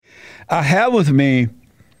I have with me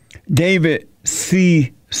David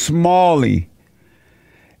C. Smalley.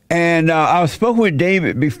 And I spoke with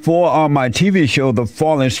David before on my TV show, The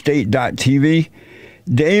Fallen State.tv.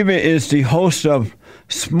 David is the host of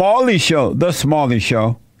Smalley Show, The Smalley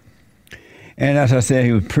Show. And as I said,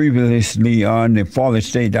 he was previously on the Fallen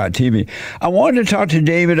State.tv. I wanted to talk to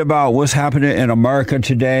David about what's happening in America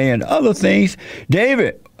today and other things.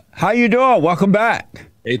 David, how you doing? Welcome back.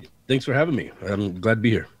 Hey, thanks for having me. I'm glad to be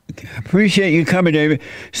here. Appreciate you coming, David.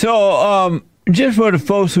 So, just for the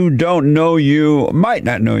folks who don't know you, might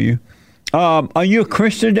not know you, are you a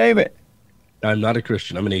Christian, David? I'm not a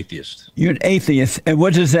Christian. I'm an atheist. You're an atheist. And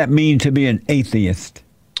what does that mean to be an atheist?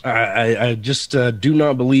 I just do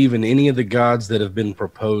not believe in any of the gods that have been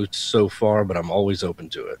proposed so far, but I'm always open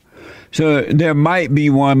to it. So there might be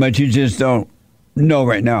one, but you just don't know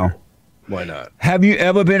right now. Why not? Have you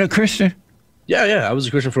ever been a Christian? Yeah. I was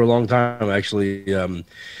a Christian for a long time, actually. The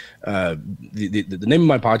name of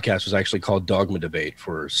my podcast was actually called Dogma Debate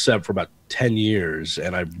for about 10 years.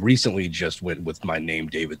 And I recently just went with my name,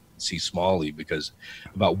 David C. Smalley, because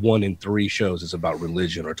about 1 in 3 shows is about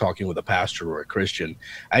religion or talking with a pastor or a Christian.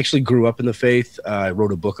 I actually grew up in the faith. I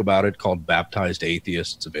wrote a book about it called Baptized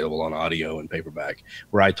Atheist. It's available on audio and paperback,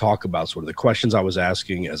 where I talk about sort of the questions I was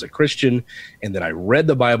asking as a Christian. And then I read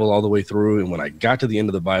the Bible all the way through. And when I got to the end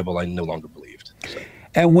of the Bible, I no longer believed. So.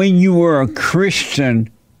 And when you were a Christian,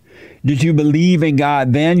 did you believe in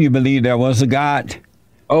God then? You believed there was a God?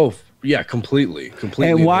 Oh, yeah, completely.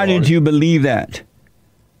 And why did you believe that?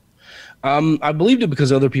 I believed it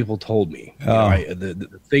because other people told me. Oh.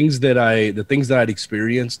 The things that I'd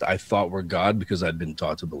experienced, I thought were God because I'd been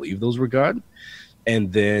taught to believe those were God.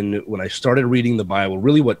 And then when I started reading the Bible,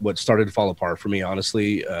 really what started to fall apart for me,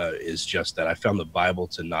 honestly, is just that I found the Bible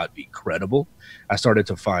to not be credible. I started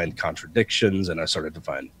to find contradictions, and I started to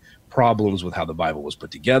find problems with how the Bible was put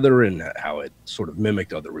together and how it sort of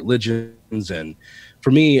mimicked other religions. And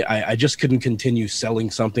for me, I just couldn't continue selling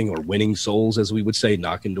something or winning souls, as we would say,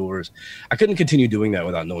 knocking doors. I couldn't continue doing that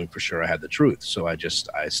without knowing for sure I had the truth. So I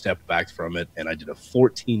stepped back from it, and I did a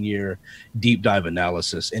 14-year deep dive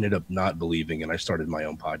analysis, ended up not believing, and I started my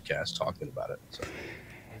own podcast talking about it. So.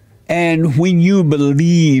 And when you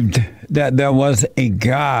believed that there was a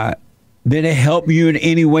God, did it help you in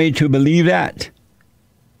any way to believe that?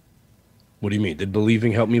 What do you mean? Did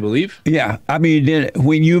believing help me believe? Yeah. I mean,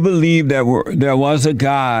 when you believed that there was a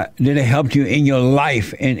God, did it help you in your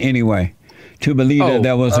life in any way to believe that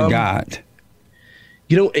there was a God?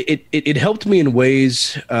 You know, it helped me in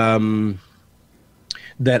ways that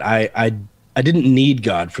I didn't need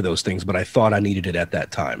God for those things, but I thought I needed it at that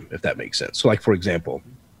time, if that makes sense. So, like, for example,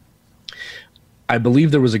 I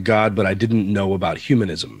believed there was a God, but I didn't know about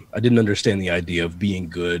humanism. I didn't understand the idea of being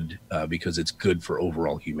good because it's good for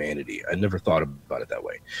overall humanity. I never thought about it that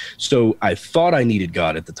way. So I thought I needed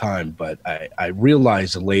God at the time, but I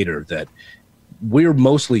realized later that we're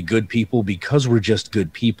mostly good people because we're just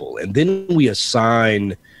good people. And then we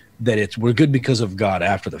assign that we're good because of God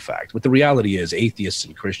after the fact. But the reality is atheists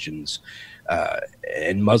and Christians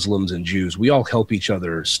and Muslims and Jews, we all help each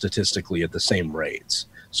other statistically at the same rates.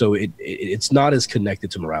 So it's not as connected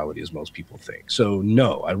to morality as most people think. So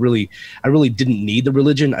no, I really didn't need the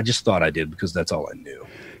religion. I just thought I did because that's all I knew.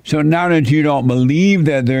 So now that you don't believe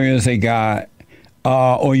that there is a God,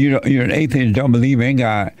 or you're an atheist, don't believe in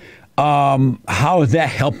God, how is that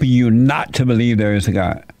helping you not to believe there is a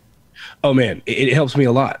God? Oh man, it helps me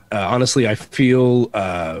a lot. Honestly, I feel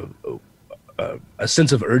a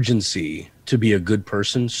sense of urgency to be a good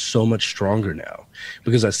person so much stronger now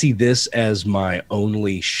because I see this as my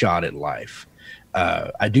only shot at life.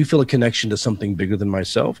 I do feel a connection to something bigger than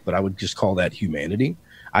myself, but I would just call that humanity.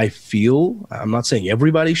 I'm not saying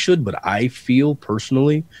everybody should, but I feel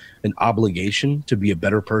personally an obligation to be a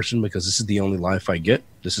better person because this is the only life I get.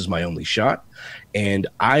 This is my only shot. And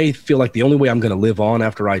I feel like the only way I'm going to live on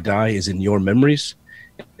after I die is in your memories,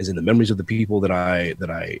 is in the memories of the people that I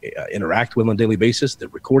interact with on a daily basis, the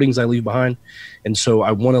recordings I leave behind. And so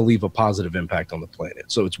I want to leave a positive impact on the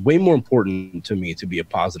planet. So it's way more important to me to be a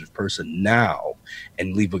positive person now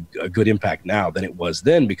and leave a good impact now than it was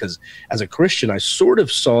then, because as a Christian, I sort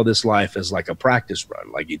of saw this life as like a practice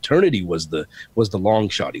run. Like eternity was the long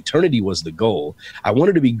shot. Eternity was the goal. I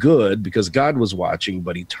wanted to be good because God was watching,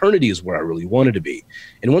 but eternity is where I really wanted to be.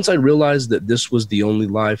 And once I realized that this was the only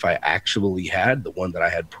life I actually had, the one that I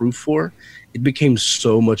had proof for, it became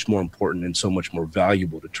so much more important and so much more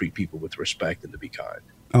valuable to treat people with respect and to be kind.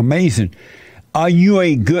 Amazing. Are you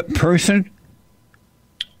a good person?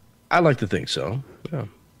 I like to think so. Yeah.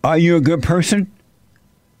 Are you a good person?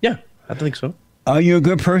 Yeah, I think so. Are you a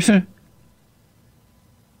good person?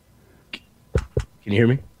 Can you hear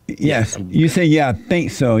me? Yes. You say, yeah, I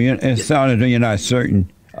think so. It sounded like you're not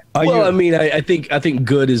certain. I mean, I think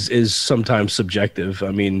good is sometimes subjective.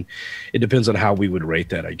 I mean, it depends on how we would rate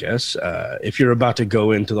that, I guess. If you're about to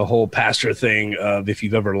go into the whole pastor thing of if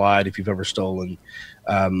you've ever lied, if you've ever stolen,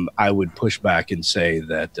 I would push back and say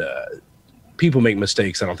that people make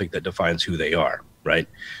mistakes. I don't think that defines who they are, right?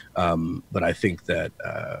 But I think that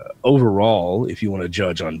overall, if you want to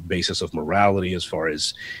judge on basis of morality, as far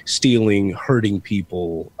as stealing, hurting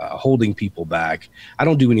people, holding people back, I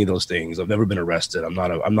don't do any of those things. I've never been arrested. I'm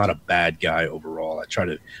not a bad guy overall.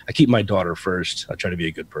 I keep my daughter first. I try to be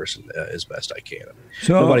a good person as best I can.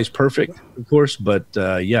 So, nobody's perfect, of course, but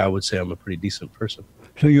yeah, I would say I'm a pretty decent person.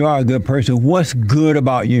 So you are a good person. What's good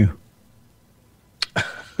about you?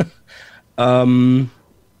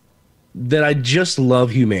 That I just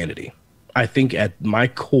love humanity. I think at my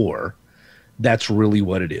core, that's really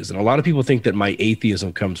what it is. And a lot of people think that my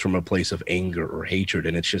atheism comes from a place of anger or hatred,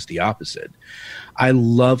 and it's just the opposite. I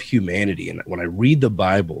love humanity. And when I read the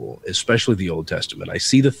Bible, especially the Old Testament, I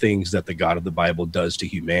see the things that the God of the Bible does to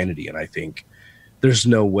humanity. And I think there's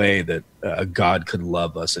no way that a God could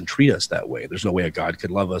love us and treat us that way. There's no way a God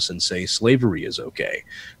could love us and say slavery is okay.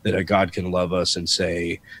 That a God can love us and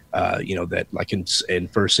say, that like in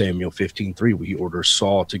 1 Samuel 15:3, where he orders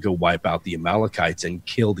Saul to go wipe out the Amalekites and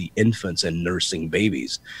kill the infants and nursing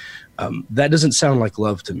babies. That doesn't sound like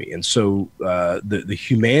love to me. And so the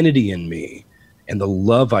humanity in me and the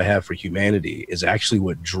love I have for humanity is actually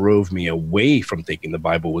what drove me away from thinking the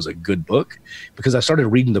Bible was a good book, because I started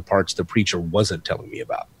reading the parts the preacher wasn't telling me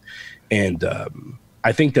about. And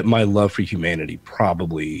I think that my love for humanity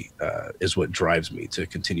probably is what drives me to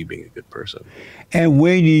continue being a good person. And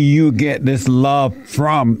where do you get this love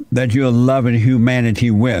from that you're loving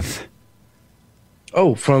humanity with?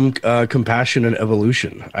 Oh, from compassion and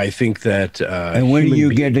evolution. I think that and where do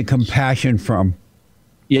you get the compassion from?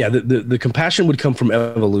 Yeah, the compassion would come from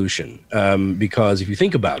evolution, because if you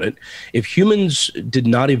think about it, if humans did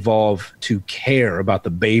not evolve to care about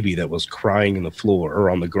the baby that was crying in the floor or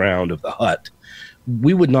on the ground of the hut,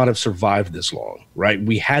 we would not have survived this long, right?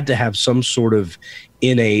 We had to have some sort of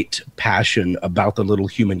innate passion about the little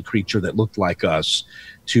human creature that looked like us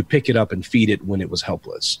to pick it up and feed it when it was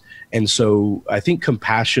helpless. And so I think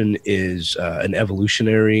compassion is an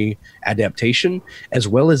evolutionary adaptation, as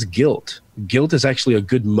well as guilt. Guilt is actually a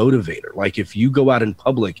good motivator. Like if you go out in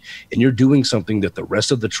public and you're doing something that the rest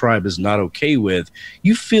of the tribe is not okay with,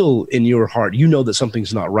 you feel in your heart, you know that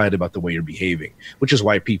something's not right about the way you're behaving, which is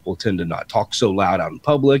why people tend to not talk so loud out in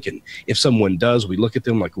public. And if someone does, we look at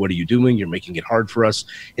them like, what are you doing? You're making it hard for us.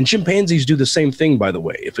 And chimpanzees do the same thing, by the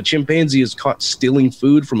way. If a chimpanzee is caught stealing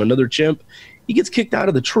food from another chimp, he gets kicked out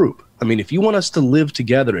of the troop. I mean, if you want us to live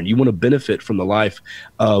together and you want to benefit from the life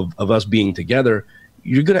of us being together,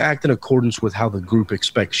 you're going to act in accordance with how the group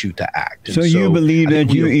expects you to act. And so you believe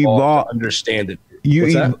that you evolved to understand it.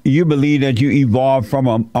 You believe that you evolved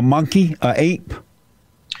from a monkey, an ape?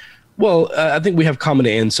 Well, I think we have common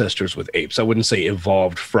ancestors with apes. I wouldn't say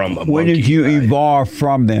evolved from a monkey. Where did you evolve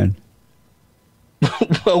from then?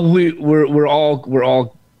 Well, we're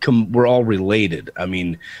all related. I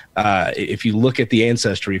mean, if you look at the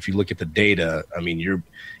ancestry, if you look at the data, I mean, your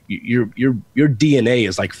DNA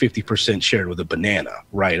is like 50% shared with a banana,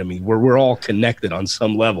 right? I mean, we're all connected on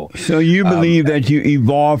some level. So you believe that you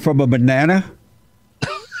evolved from a banana?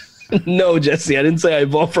 No, Jesse, I didn't say I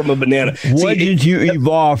evolved from a banana. What did you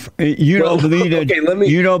evolve? You don't believe that. Okay,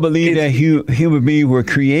 you don't believe that human beings were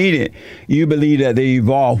created. You believe that they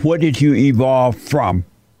evolved. What did you evolve from?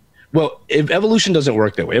 Well, if evolution doesn't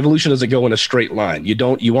work that way. Evolution doesn't go in a straight line.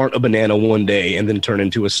 You aren't a banana one day and then turn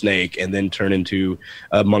into a snake and then turn into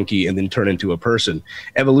a monkey and then turn into a person.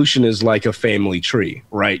 Evolution is like a family tree,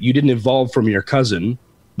 right? You didn't evolve from your cousin,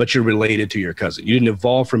 but you're related to your cousin. You didn't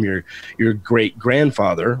evolve from your great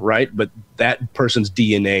grandfather, right? But that person's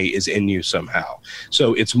DNA is in you somehow.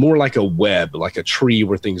 So it's more like a web, like a tree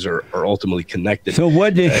where things are ultimately connected. So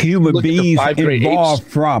what did human beings evolve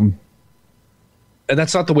from? And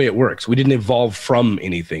that's not the way it works. We didn't evolve from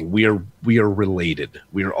anything. We are related.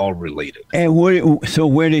 We are all related. And so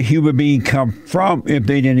where did human beings come from if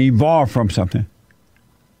they didn't evolve from something?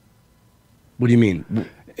 What do you mean?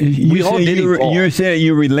 You said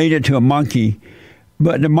you're related to a monkey,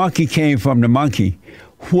 but the monkey came from the monkey.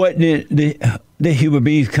 What did the human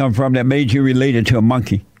beings come from that made you related to a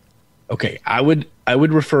monkey? Okay, I would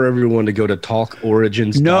refer everyone to go to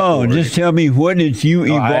talkorigins.org. No, just tell me, what did you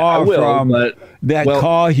evolve from that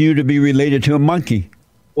caused you to be related to a monkey?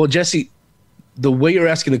 Well, Jesse, the way you're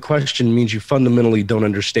asking the question means you fundamentally don't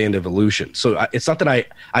understand evolution. So it's not that I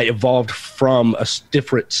evolved from a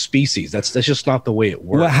different species. That's just not the way it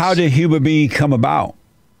works. Well, how did human beings come about?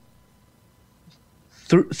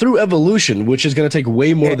 through evolution, which is going to take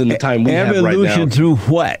way more than the time we have right now. Evolution through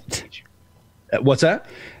what? What's that?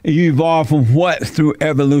 You evolve from what through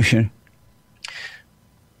evolution?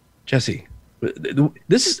 Jesse,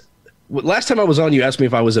 this is last time I was on. You asked me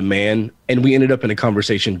if I was a man, and we ended up in a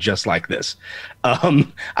conversation just like this.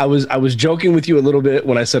 I was joking with you a little bit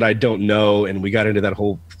when I said I don't know, and we got into that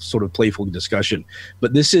whole sort of playful discussion.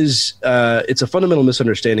 But this is it's a fundamental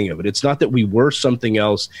misunderstanding of it. It's not that we were something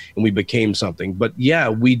else and we became something, but yeah,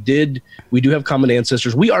 we do have common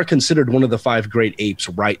ancestors. We are considered one of the 5 great apes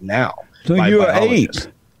right now. So you're an ape.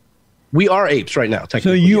 We are apes right now.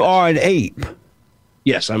 Technically, so you are an ape.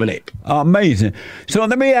 Yes, I'm an ape. Amazing. So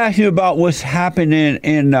let me ask you about what's happening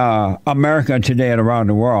in America today and around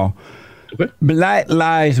the world. Okay. Black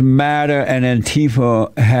Lives Matter and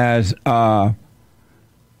Antifa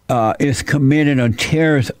is committing a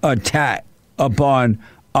terrorist attack upon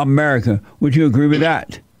America. Would you agree with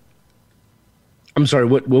that? I'm sorry.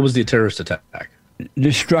 What was the terrorist attack?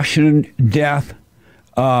 Destruction, death,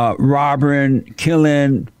 robbing,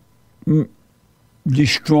 killing,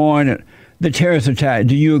 destroying. The terrorist attack.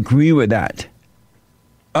 Do you agree with that?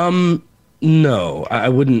 No, I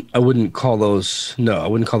wouldn't call those. No, I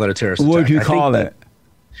wouldn't call that a terrorist attack. What would you call it?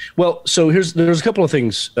 Well, so there's a couple of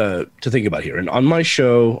things to think about here. And on my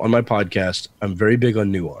show, on my podcast, I'm very big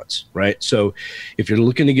on nuance, right? So if you're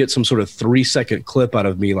looking to get some sort of 3-second clip out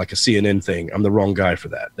of me, like a CNN thing, I'm the wrong guy for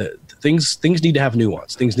that. Things need to have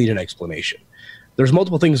nuance. Things need an explanation. There's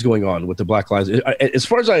multiple things going on with the Black Lives. As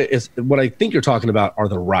far as what I think you're talking about are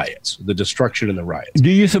the riots, the destruction and the riots. Do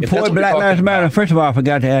you support Black Lives Matter? First of all, I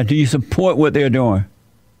forgot to ask, do you support what they're doing?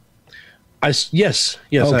 Yes.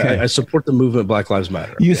 Okay. I support the movement Black Lives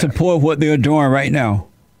Matter. You support what they're doing right now?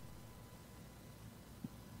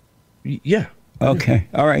 Yeah. Okay.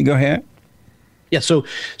 All right. Go ahead. Yeah. So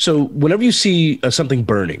whenever you see something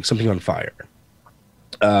burning, something on fire,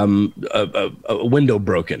 a window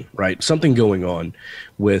broken, right? Something going on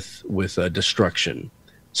with destruction.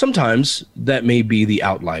 Sometimes that may be the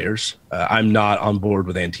outliers. I'm not on board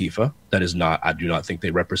with Antifa. I do not think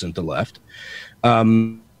they represent the left.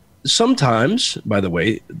 Sometimes, by the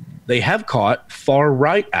way, they have caught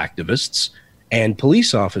far-right activists and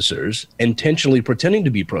police officers intentionally pretending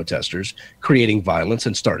to be protesters, creating violence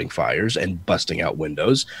and starting fires and busting out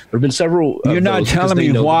windows. There have been several. You're not telling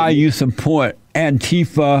me why you support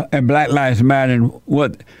Antifa and Black Lives Matter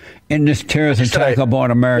in this terrorist attack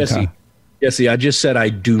upon America. Jesse, I just said I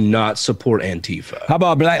do not support Antifa. How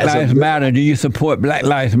about Black Lives Matter? Do you support Black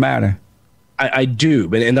Lives Matter? I do,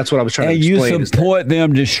 and that's what I was trying to explain. And you support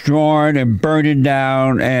them destroying and burning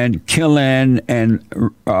down and killing and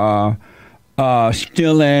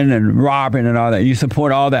stealing and robbing and all that. You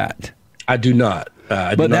support all that? I do not.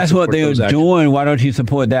 But that's what they're doing. Why don't you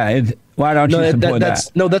support that? Why don't you support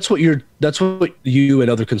that? No, that's what you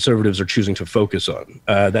and other conservatives are choosing to focus on.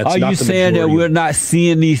 Are you saying that we're not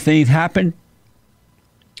seeing these things happen?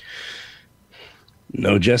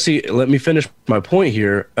 No, Jesse, let me finish my point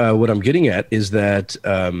here. What I'm getting at is that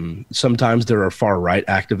sometimes there are far-right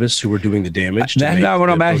activists who are doing the damage. That's not what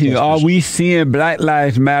I'm asking you. Are we seeing Black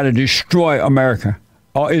Lives Matter destroy America?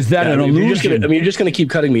 Or is that an illusion? You're just going to keep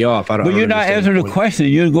cutting me off. But you're not answering the question.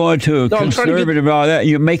 You're going to conservative all that.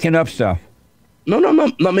 You're making up stuff. No,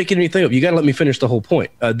 I'm not making anything up. You got to let me finish the whole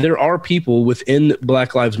point. There are people within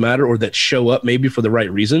Black Lives Matter or that show up maybe for the right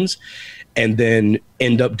reasons and then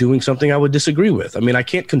end up doing something I would disagree with. I mean, I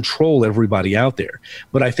can't control everybody out there,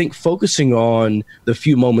 but I think focusing on the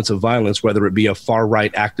few moments of violence, whether it be a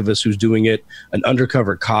far-right activist who's doing it, an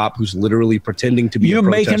undercover cop who's literally pretending to be a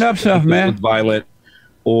protester, making up stuff, man. Violent,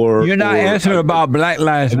 or you're not answering about Black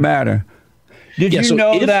Lives Matter. Did you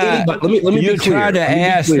know that let me you're trying to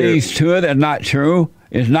add things to it that are not true?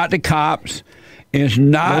 It's not the cops. It's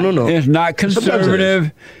not. No. It's not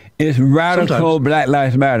conservative. It's radical. Sometimes. Black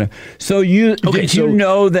Lives Matter. So did you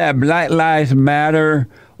know that Black Lives Matter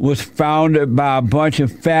was founded by a bunch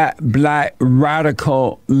of fat black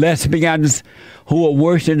radical lesbians who are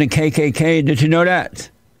worse than the KKK? Did you know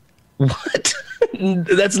that? What?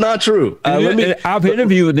 That's not true. I've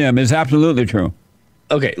interviewed them. It's absolutely true.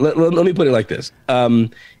 Okay, let me put it like this.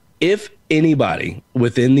 If anybody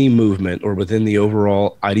within the movement or within the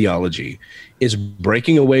overall ideology is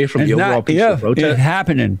breaking away from the overall peaceful protest, it's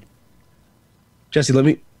happening. Jesse, let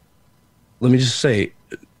me just say,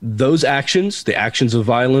 those actions, the actions of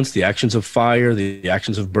violence, the actions of fire, the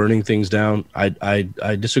actions of burning things down, I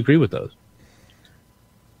disagree with those.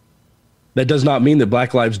 That does not mean that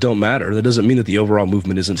Black lives don't matter. That doesn't mean that the overall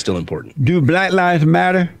movement isn't still important. Do Black lives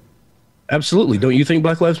matter? Absolutely. Don't you think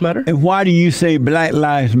Black lives matter? And why do you say Black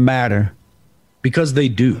lives matter? Because they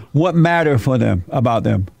do. What matter for them about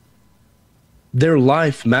them? their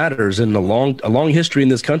life matters. In a long history in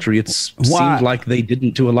this country, it's seemed like they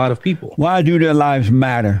didn't to a lot of people. Why do their lives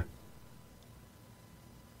matter?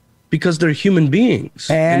 Because they're human beings,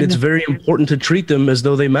 and it's very important to treat them as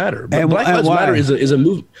though they matter. But Black Lives Matter is a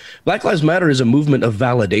movement. Black Lives Matter is a movement of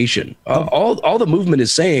validation. All the movement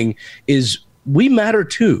is saying is we matter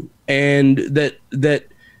too, and that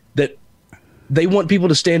they want people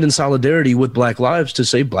to stand in solidarity with Black lives, to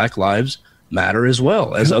say Black lives matter as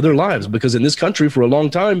well as other lives. Because in this country, for a long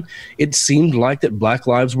time, it seemed like that Black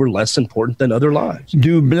lives were less important than other lives.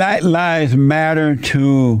 Do Black lives matter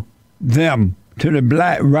to them? To the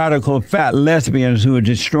black radical fat lesbians who are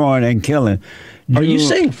destroying and killing? I'm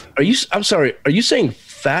sorry, are you saying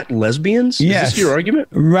fat lesbians? Yes. Is this your argument?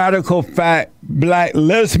 Radical fat black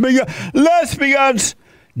lesbians.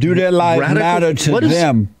 Do their lives matter to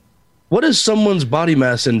them? What does someone's body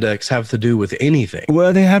mass index have to do with anything?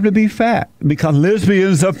 Well, they have to be fat because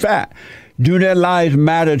lesbians are fat. Do their lives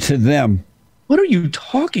matter to them? What are you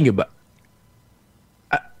talking about?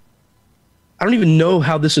 I don't even know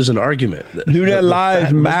how this is an argument. Do their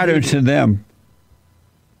lives matter to them?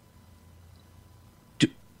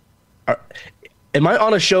 Am I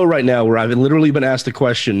on a show right now where I've literally been asked the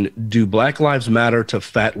question, do Black lives matter to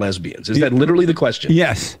fat lesbians? Is that literally the question?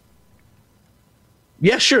 Yes.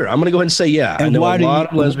 Yeah, sure. I'm going to go ahead and say yeah. And I know a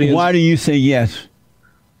lot of lesbians. Why do you say yes?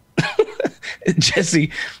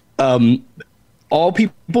 Jesse, all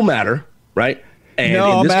people matter, right? And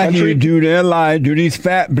no, I'm asking you, do these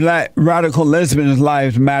fat black radical lesbians'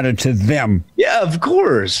 lives matter to them? Yeah, of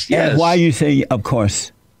course. Yes. And why you say of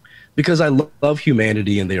course? Because I love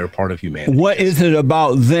humanity and they are part of humanity. What is it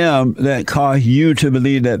about them that caused you to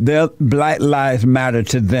believe that their Black lives matter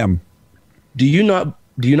to them? Do you not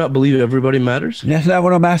believe everybody matters? That's not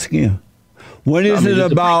what I'm asking you. What is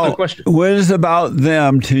it about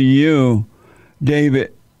them to you,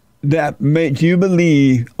 David, that makes you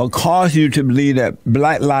believe or cause you to believe that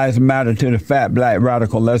Black lives matter to the fat black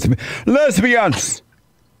radical lesbians?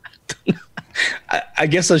 I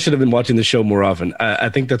guess I should have been watching the show more often. I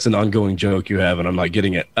think that's an ongoing joke you have, and I'm not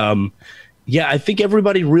getting it. Yeah, I think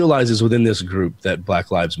everybody realizes within this group that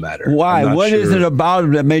Black lives matter. Why? What is it about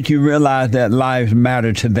them that makes you realize that lives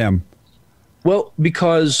matter to them? Well,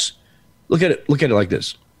 because look at it like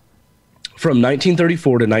this. From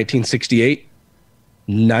 1934 to 1968,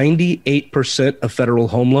 98% of federal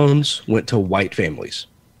home loans went to white families.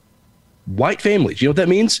 White families. You know what that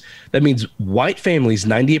means? That means white families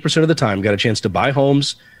 98% of the time got a chance to buy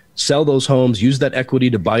homes, sell those homes, use that equity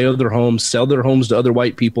to buy other homes, sell their homes to other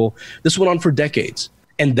white people. This went on for decades.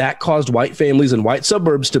 And that caused white families and white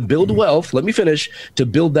suburbs to build wealth. Let me finish. To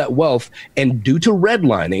build that wealth. And due to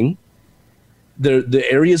redlining, the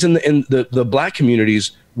areas in the black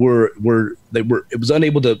communities it was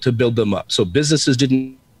unable to build them up. So businesses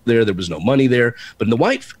didn't there was no money there. But in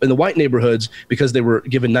the white neighborhoods, because they were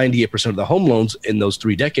given 98% of the home loans in those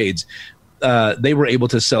 3 decades, they were able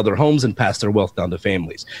to sell their homes and pass their wealth down to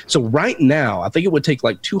families. So right now, I think it would take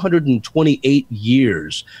like 228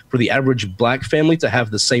 years for the average black family to have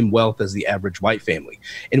the same wealth as the average white family.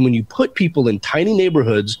 And when you put people in tiny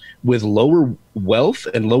neighborhoods with lower wealth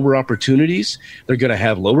and lower opportunities, they're going to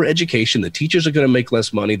have lower education. The teachers are going to make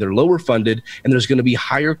less money. They're lower funded, and there's going to be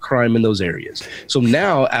higher crime in those areas. So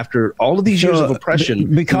now, after all of these years of oppression,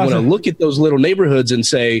 we want to look at those little neighborhoods and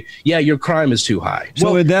say, yeah, your crime is too high.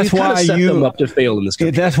 So well, that's why set them up to fail in this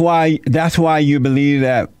country. That's why you believe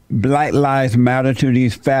that Black lives matter to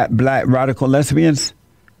these fat black radical lesbians?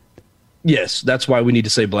 Yes, that's why we need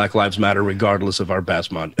to say Black lives matter regardless of our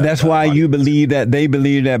past mind. That's why you believe that they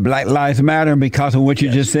believe that Black lives matter because of what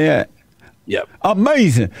you just said? Yep.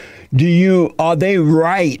 Amazing. Are they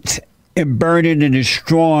right in burning and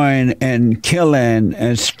destroying and killing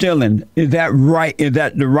and stealing? Is that right? Is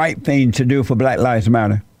that the right thing to do for Black Lives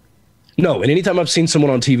Matter? No, and anytime I've seen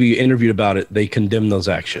someone on TV interviewed about it, they condemn those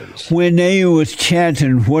actions. When they was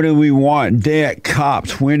chanting, what do we want? Dead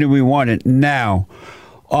cops. When do we want it? Now.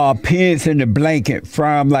 Pigs in the blanket,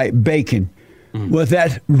 fry them like bacon. Was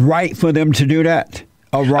that right for them to do that?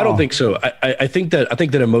 Or wrong? I don't think so. I think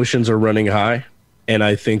that emotions are running high, and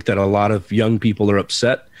I think that a lot of young people are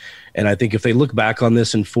upset. And I think if they look back on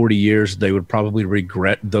this in 40 years, they would probably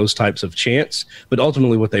regret those types of chants. But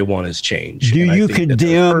ultimately, what they want is change. Do you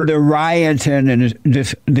condemn the rioting and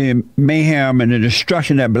the mayhem and the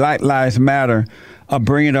destruction that Black Lives Matter are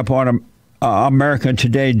bringing up on America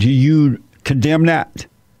today? Do you condemn that?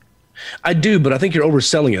 I do, but I think you're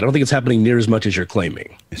overselling it. I don't think it's happening near as much as you're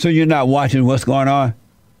claiming. So you're not watching what's going on?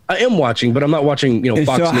 I am watching, but I'm not watching,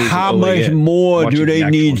 Fox News. So how much more do they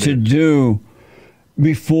need to do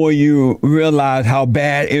before you realize how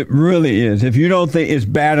bad it really is. If you don't think it's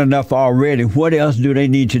bad enough already, what else do they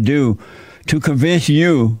need to do to convince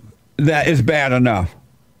you that it's bad enough?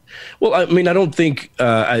 Well, I mean, I don't think,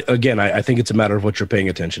 I think it's a matter of what you're paying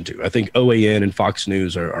attention to. I think OAN and Fox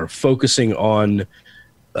News are focusing on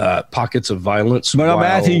pockets of violence. But I'm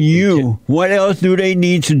asking you, what else do they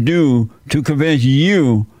need to do to convince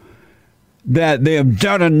you that they have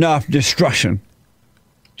done enough destruction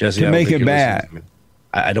Jesse, to make it bad?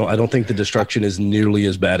 I don't think the destruction is nearly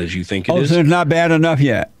as bad as you think it is. So it's not bad enough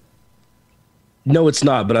yet? No, it's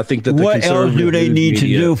not. But I think that what else do they need to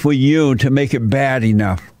do for you to make it bad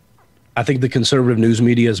enough? I think the conservative news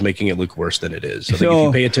media is making it look worse than it is. I think if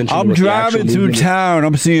you pay attention, I'm driving through town.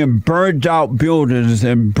 I'm seeing burned out buildings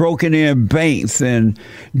and broken in banks and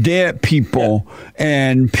dead people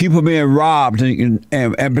and people being robbed and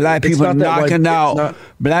black people knocking out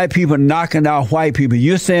black people knocking out white people.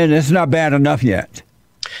 You're saying it's not bad enough yet?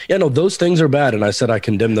 Yeah, no, those things are bad, and I said I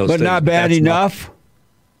condemn those. But things. Not bad enough.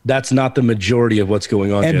 That's not the majority of what's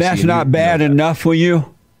going on. And Jesse, that's not bad enough for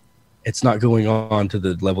you. It's not going on to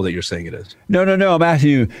the level that you're saying it is. No. I'm asking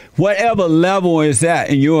you, whatever level is that,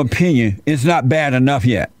 in your opinion, it's not bad enough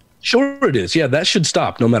yet. Sure it is. Yeah, that should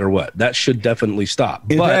stop no matter what. That should definitely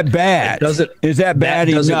stop. Is that bad? Is that bad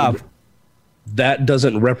enough? That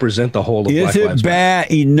doesn't represent the whole of Black Lives Matter. Is it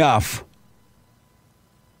bad enough?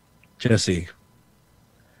 Jesse,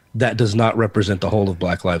 that does not represent the whole of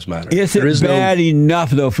Black Lives Matter. Is it bad enough,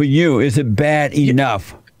 though, for you? Is it bad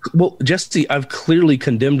enough? Well, Jesse, I've clearly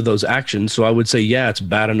condemned those actions, so I would say, yeah, it's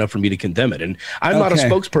bad enough for me to condemn it. And I'm not a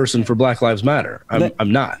spokesperson for Black Lives Matter.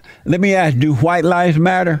 I'm not. Let me ask, do white lives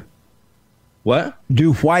matter? What?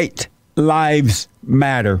 Do white lives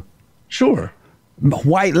matter? Sure.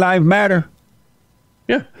 White lives matter?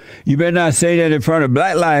 Yeah. You better not say that in front of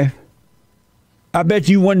black life. I bet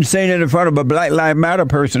you wouldn't say that in front of a Black Lives Matter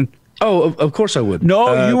person. Oh, of course I would.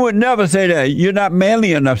 No, you would never say that. You're not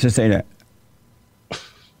manly enough to say that.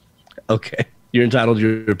 Okay, you're entitled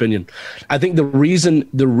to your opinion. I think the reason,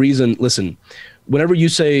 listen, whenever you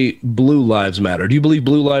say blue lives matter, do you believe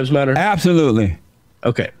blue lives matter? Absolutely.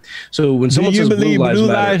 Okay. So when someone says blue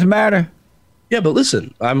lives matter? Yeah, but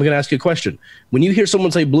listen, I'm going to ask you a question. When you hear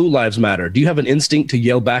someone say blue lives matter, do you have an instinct to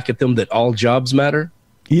yell back at them that all jobs matter?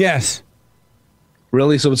 Yes.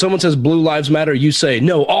 Really? So when someone says blue lives matter, you say,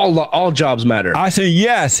 no, all jobs matter. I say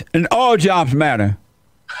yes, and all jobs matter.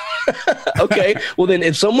 Okay, well then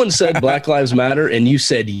if someone said Black Lives Matter and you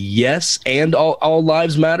said yes and all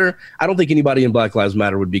lives matter, I don't think anybody in Black Lives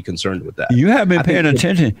Matter would be concerned with that. You haven't been paying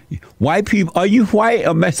attention. White people, are you white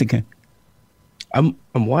or Mexican? I'm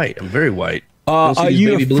white. I'm very white. Are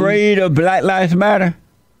you afraid of Black Lives Matter?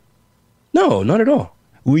 No, not at all.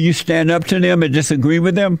 Will you stand up to them and disagree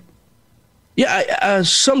with them? Yeah,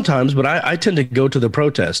 sometimes, but I tend to go to the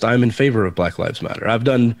protest. I'm in favor of Black Lives Matter. I've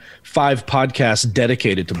done 5 podcasts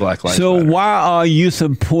dedicated to Black Lives Matter. So why are you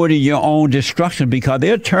supporting your own destruction? Because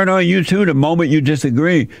they'll turn on you too the moment you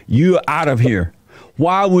disagree. You're out of here.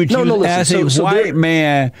 Why would you, as a white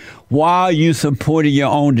man, why are you supporting your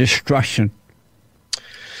own destruction?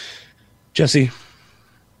 Jesse,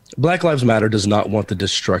 Black Lives Matter does not want the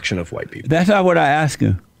destruction of white people. That's not what I asked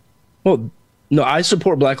you. Well, no, I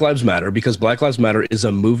support Black Lives Matter because Black Lives Matter is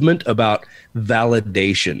a movement about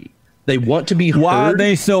validation. They want to be heard. Why are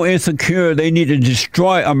they so insecure? They need to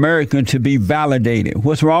destroy America to be validated.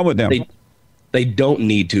 What's wrong with them? They don't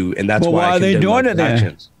need to, and that's why are they doing it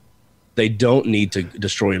then? They don't need to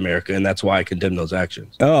destroy America, and that's why I condemn those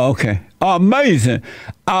actions. Oh, okay. Amazing.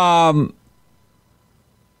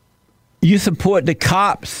 You support the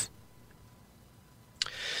cops?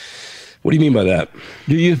 What do you mean by that?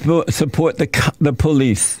 Do you support the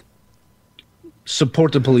police?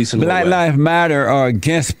 Support the police in Black Lives Matter are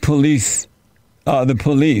against police,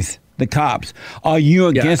 the cops. Are you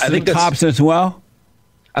against the cops as well?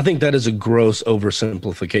 I think that is a gross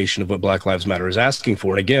oversimplification of what Black Lives Matter is asking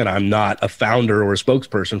for. And again, I'm not a founder or a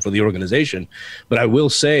spokesperson for the organization, but I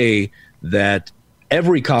will say that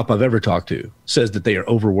every cop I've ever talked to says that they are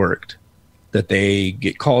overworked, that they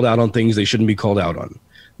get called out on things they shouldn't be called out on,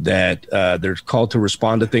 that they're called to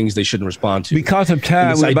respond to things they shouldn't respond to. Because of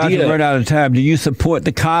time, we're about to run out of time. Do you support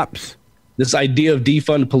the cops? This idea of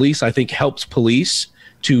defund police, I think, helps police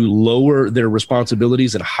to lower their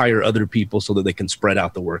responsibilities and hire other people so that they can spread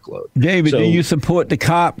out the workload. David, do you support the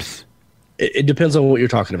cops? It depends on what you're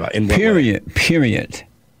talking about. Period.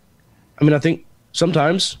 I mean, I think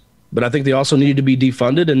sometimes, but I think they also need to be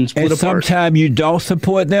defunded and split apart. Sometimes you don't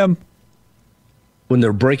support them? When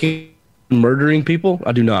they're murdering people,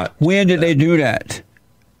 I do not. When did they do that?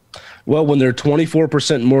 Well, when they're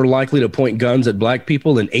 24% more likely to point guns at black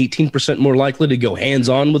people and 18% more likely to go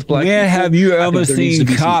hands-on with black people. When have you ever seen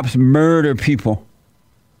cops murder people?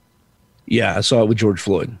 Yeah, I saw it with George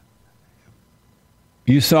Floyd.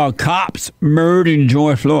 You saw cops murdering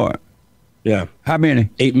George Floyd? Yeah. How many?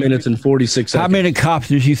 8 minutes and 46 seconds. How many cops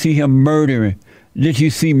did you see him murdering? Did you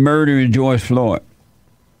see murdering George Floyd?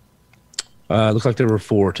 Looks like there were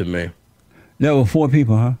 4 to me. There were 4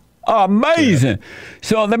 people, huh? Oh, amazing. Yeah.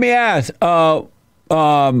 So let me ask, are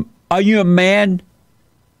you a man?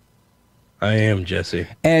 I am, Jesse.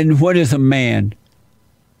 And what is a man?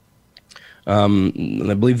 I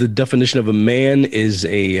believe the definition of a man is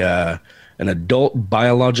an adult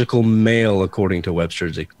biological male, according to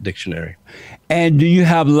Webster's dictionary. And do you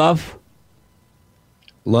have love?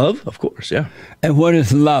 Love? Of course, yeah. And what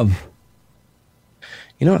is love?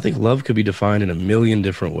 You know, I think love could be defined in a million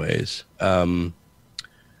different ways.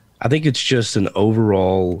 I think it's just an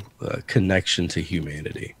overall connection to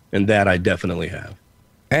humanity, and that I definitely have.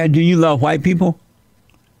 And do you love white people?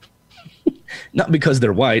 Not because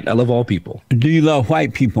they're white. I love all people. Do you love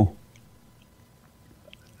white people?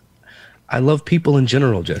 I love people in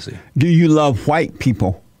general, Jesse. Do you love white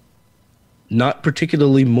people? Not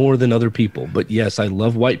particularly more than other people, but yes, I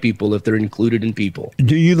love white people if they're included in people.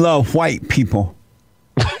 Do you love white people?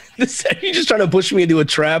 You're just trying to push me into a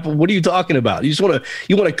trap. What are you talking about? You want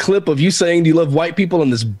a clip of you saying, do you love white people,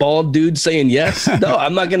 and this bald dude saying yes? No,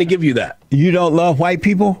 I'm not going to give you that. You don't love white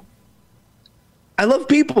people? I love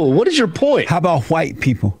people. What is your point? How about white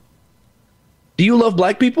people? Do you love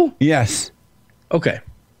black people? Yes. Okay.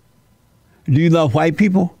 Do you love white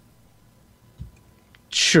people?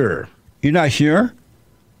 Sure. You're not sure?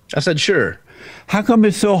 I said sure. How come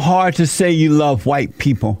it's so hard to say you love white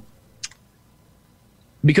people?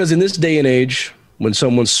 Because in this day and age, when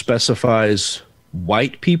someone specifies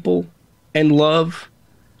white people and love,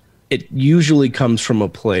 it usually comes from a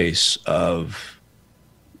place of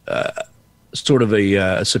sort of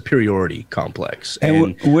a superiority complex. And I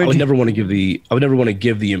would never want to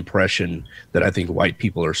give the impression that I think white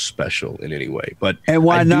people are special in any way. But and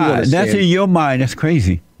why not? That's in your mind. That's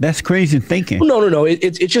crazy. That's crazy thinking. No.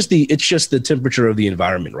 It's just the temperature of the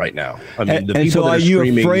environment right now. I mean, the people so that are you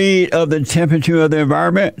screaming, afraid of the temperature of the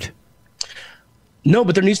environment? No,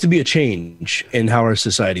 but there needs to be a change in how our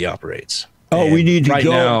society operates. Oh, and we need to right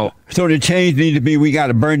go. Now, so the change needs to be we got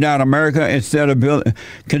to burn down America instead of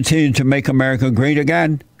continue to make America great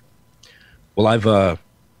again. Well,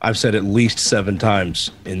 I've said at least 7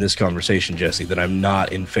 times in this conversation, Jesse, that I'm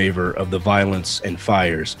not in favor of the violence and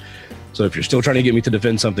fires. So if you're still trying to get me to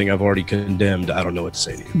defend something I've already condemned, I don't know what to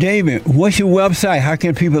say to you. David, what's your website? How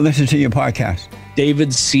can people listen to your podcast?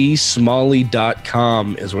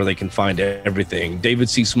 DavidCSmalley.com is where they can find everything. David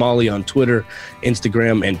C. Smalley on Twitter,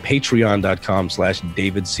 Instagram, and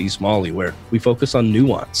Patreon.com/David C. Smalley, where we focus on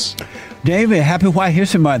nuance. David, happy White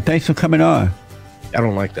History Month. Thanks for coming on. I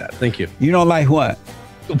don't like that. Thank you. You don't like what?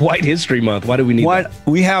 White History Month. Why do we need that?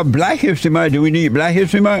 We have Black History Month. Do we need Black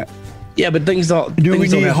History Month? Yeah, but things don't. Do we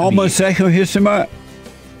need Homosexual History Month?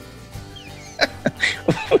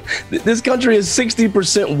 This country is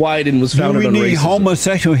 60% white and was founded on racism. Do we need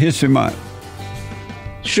Homosexual History Month?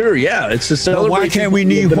 Sure, yeah. It's a celebration. Why can't we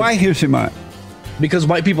need White History Month? Because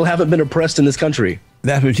white people haven't been oppressed in this country.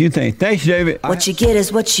 That's what you think. Thanks, David. What you get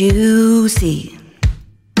is what you see.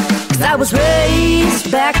 'Cause I was raised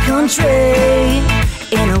backcountry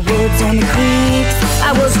in the woods and the creeks.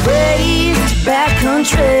 I was raised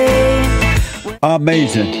backcountry.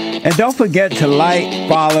 Amazing. And don't forget to like,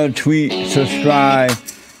 follow, tweet, subscribe,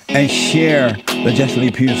 and share the Jesse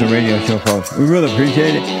Lee Peterson Radio Show, folks. We really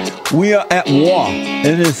appreciate it. We are at war.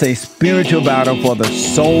 It is a spiritual battle for the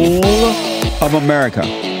soul of America.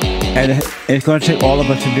 And it's going to take all of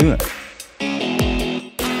us to do it.